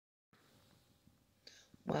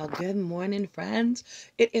Well, good morning, friends.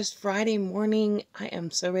 It is Friday morning. I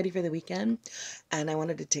am so ready for the weekend, and I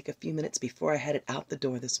wanted to take a few minutes before I headed out the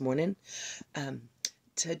door this morning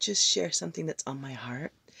to just share something that's on my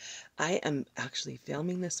heart. I am actually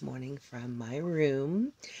filming this morning from my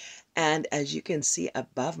room, and as you can see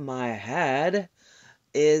above my head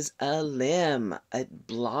is a limb, a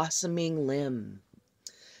blossoming limb.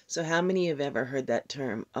 So how many have ever heard that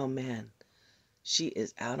term? Oh man, she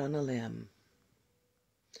is out on a limb.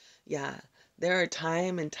 Yeah, there are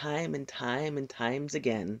times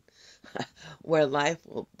again where life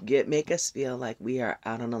will make us feel like we are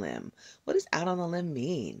out on a limb. What does out on a limb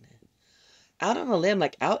mean? Out on a limb,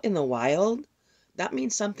 like out in the wild, that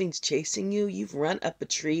means something's chasing you. You've run up a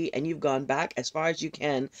tree and you've gone back as far as you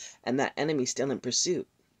can, and that enemy's still in pursuit.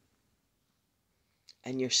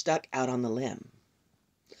 And you're stuck out on the limb.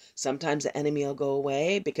 Sometimes the enemy will go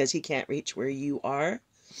away because he can't reach where you are,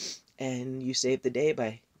 and you save the day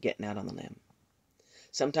by getting out on the limb.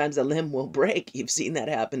 Sometimes a limb will break. You've seen that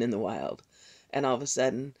happen in the wild. And all of a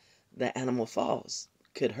sudden, the animal falls.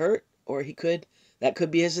 Could hurt, or that could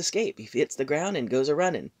be his escape. He hits the ground and goes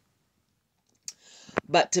a-running.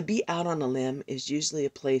 But to be out on a limb is usually a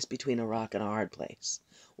place between a rock and a hard place,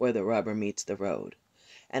 where the rubber meets the road.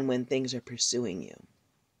 And when things are pursuing you,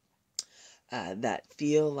 that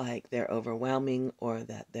feel like they're overwhelming or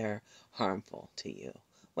that they're harmful to you.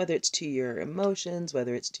 Whether it's to your emotions,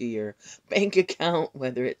 whether it's to your bank account,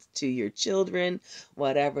 whether it's to your children,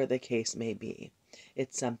 whatever the case may be.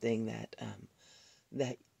 It's something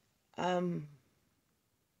that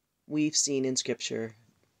we've seen in Scripture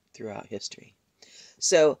throughout history.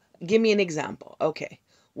 So give me an example. Okay,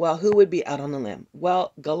 well, who would be out on a limb?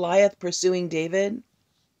 Well, Goliath pursuing David.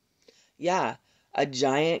 Yeah, a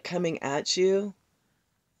giant coming at you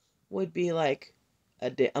would be like a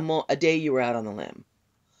day you were out on the limb.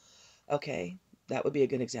 Okay, that would be a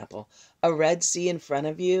good example. A Red Sea in front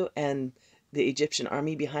of you and the Egyptian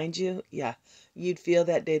army behind you, yeah, you'd feel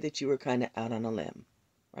that day that you were kind of out on a limb,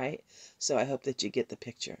 right? So I hope that you get the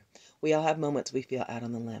picture. We all have moments we feel out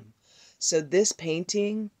on the limb. So this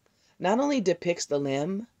painting not only depicts the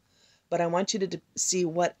limb, but I want you to see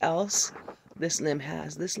what else this limb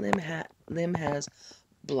has. This limb has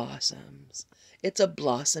blossoms. It's a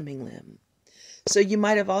blossoming limb. So you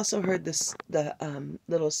might have also heard the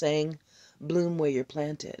little saying, bloom where you're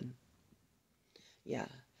planted. Yeah.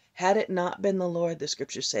 Had it not been the Lord, the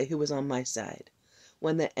scriptures say, who was on my side,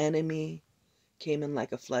 when the enemy came in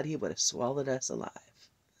like a flood, he would have swallowed us alive.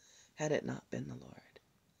 Had it not been the Lord.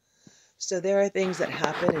 So there are things that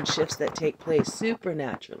happen and shifts that take place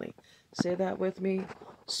supernaturally. Say that with me.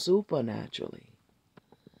 Supernaturally.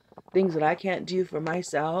 Things that I can't do for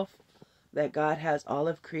myself, that God has all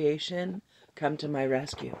of creation come to my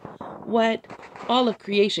rescue. What? All of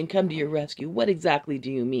creation come to your rescue. What exactly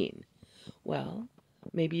do you mean? Well,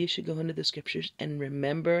 maybe you should go into the scriptures and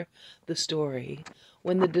remember the story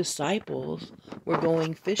when the disciples were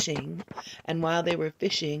going fishing, and while they were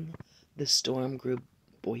fishing, the storm grew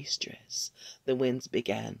boisterous. The winds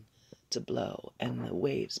began to blow, and the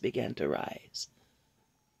waves began to rise.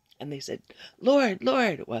 And they said, Lord,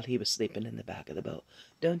 Lord, while he was sleeping in the back of the boat,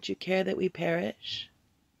 don't you care that we perish?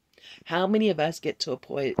 How many of us get to a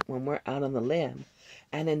point when we're out on the limb,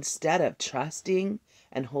 and instead of trusting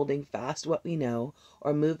and holding fast what we know,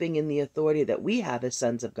 or moving in the authority that we have as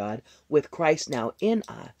sons of God, with Christ now in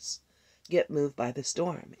us, get moved by the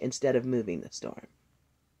storm instead of moving the storm?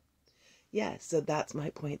 Yes, so that's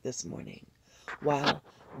my point this morning. While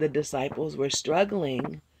the disciples were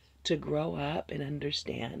struggling to grow up and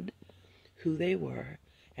understand who they were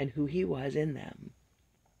and who he was in them,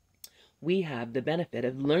 we have the benefit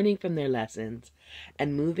of learning from their lessons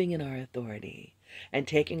and moving in our authority and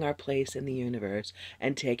taking our place in the universe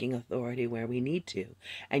and taking authority where we need to,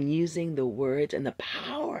 and using the words and the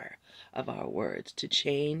power of our words to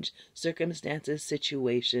change circumstances,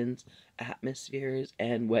 situations, atmospheres,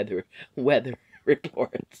 and weather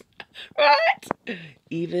reports. Right?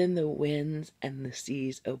 Even the winds and the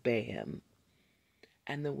seas obey him,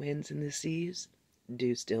 and the winds and the seas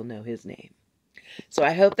do still know his name. So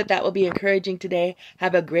I hope that will be encouraging today.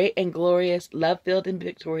 Have a great and glorious, love-filled and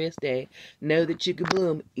victorious day. Know that you can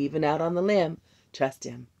bloom even out on the limb. Trust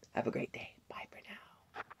him. Have a great day.